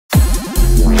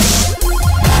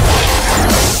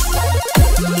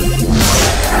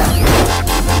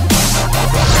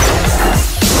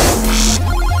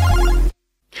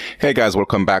Hey guys,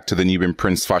 welcome back to the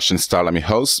NubianPrinceFashionStyle. I'm your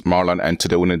host, Marlon, and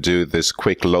today we're going to do this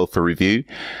quick loafer review.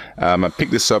 I picked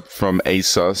this up from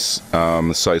ASOS.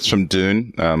 So it's from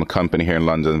DUNE, a company here in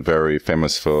London, very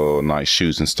famous for nice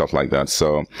shoes and stuff like that.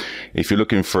 So if you're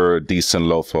looking for a decent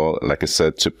loafer, like I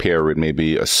said, to pair with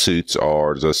maybe a suit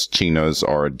or just chinos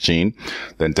or a jean,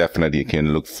 then definitely you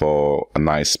can look for a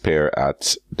nice pair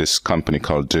at this company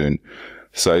called DUNE.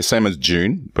 So it's same as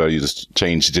June, but you just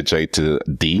change the J to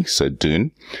D, so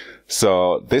DUNE.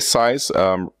 So this size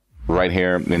right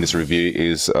here in this review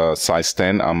is size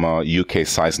 10. I'm a UK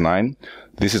size 9.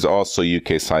 This is also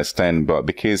UK size 10, but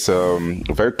because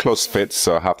very close fit,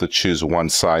 so I have to choose one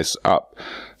size up.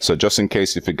 So just in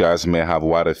case if you guys may have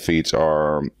wider feet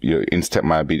or your instep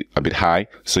might be a bit high,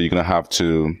 so you're gonna have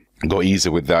to go easy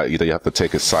with that. Either you have to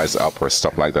take a size up or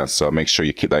stuff like that. So make sure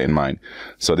you keep that in mind.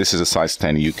 So this is a size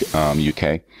 10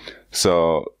 UK.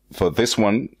 So for this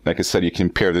one, like I said, you can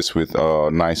pair this with a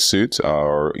nice suit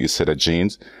or you said a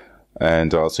jeans.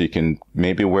 And also you can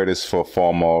maybe wear this for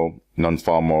formal,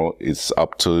 non-formal. It's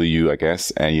up to you, I guess.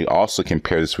 And you also can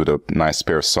pair this with a nice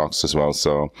pair of socks as well.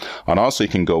 So, and also you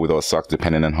can go without socks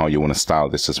depending on how you want to style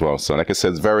this as well. So like I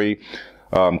said, it's very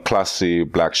classy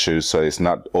black shoes, so it's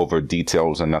not over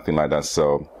details and nothing like that.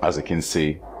 So as you can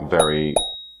see, very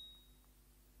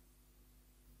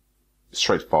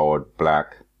straightforward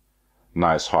black,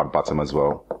 nice hard bottom as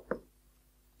well.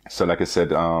 So like I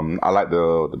said, I like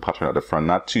the pattern at the front,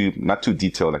 not too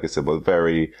detailed, like I said, but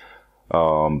very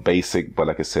basic, but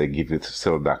like I said, give it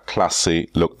still that classy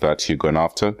look that you're going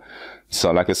after. So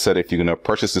like I said, if you're going to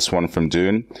purchase this one from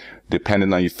DUNE,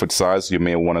 depending on your foot size, you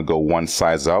may want to go one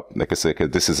size up. Like I said,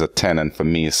 because this is a 10 and for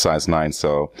me it's size 9.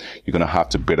 So you're going to have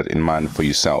to bear that in mind for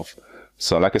yourself.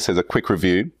 So like I said, a quick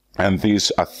review. And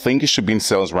these, I think it should be in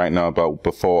sales right now, but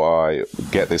before I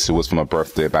get this, it was for my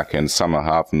birthday back in summer.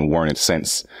 I haven't worn it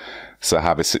since. So I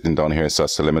have it sitting down here. So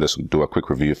let me just do a quick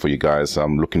review for you guys.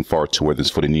 I'm looking forward to wear this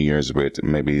for the New Year's with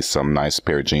maybe some nice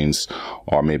pair of jeans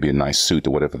or maybe a nice suit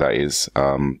or whatever that is,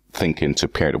 thinking to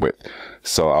pair it with.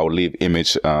 So I'll leave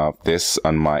image of this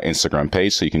on my Instagram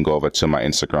page. So you can go over to my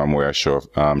Instagram where I share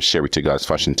with you guys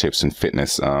fashion tips and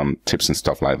fitness tips and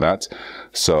stuff like that.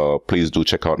 So please do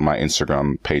check out my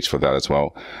Instagram page for that as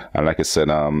well. And like I said,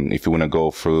 if you want to go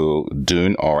through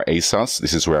DUNE or ASOS,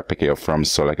 this is where I pick it up from.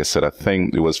 So like I said, I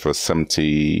think it was for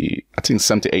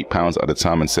 £78 at the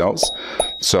time in sales.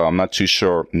 So I'm not too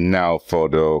sure now for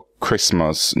the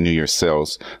Christmas, New Year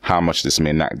sales, how much this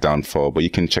may knock down for, but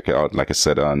you can check it out, like I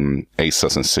said, on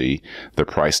ASOS and see the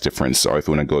price difference. Or if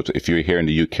you want to go to, if you're here in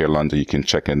the UK or London, you can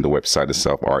check in the website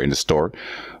itself or in the store.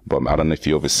 But I don't know if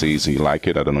you're overseas and you like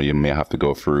it. I don't know. You may have to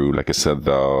go through, like I said,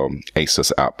 the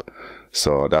ASOS app.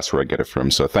 So that's where I get it from.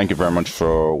 So thank you very much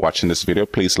for watching this video.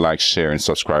 Please like, share, and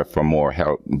subscribe for more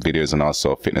health videos and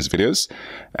also fitness videos.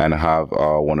 And have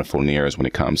a wonderful New Year's when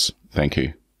it comes. Thank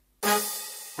you.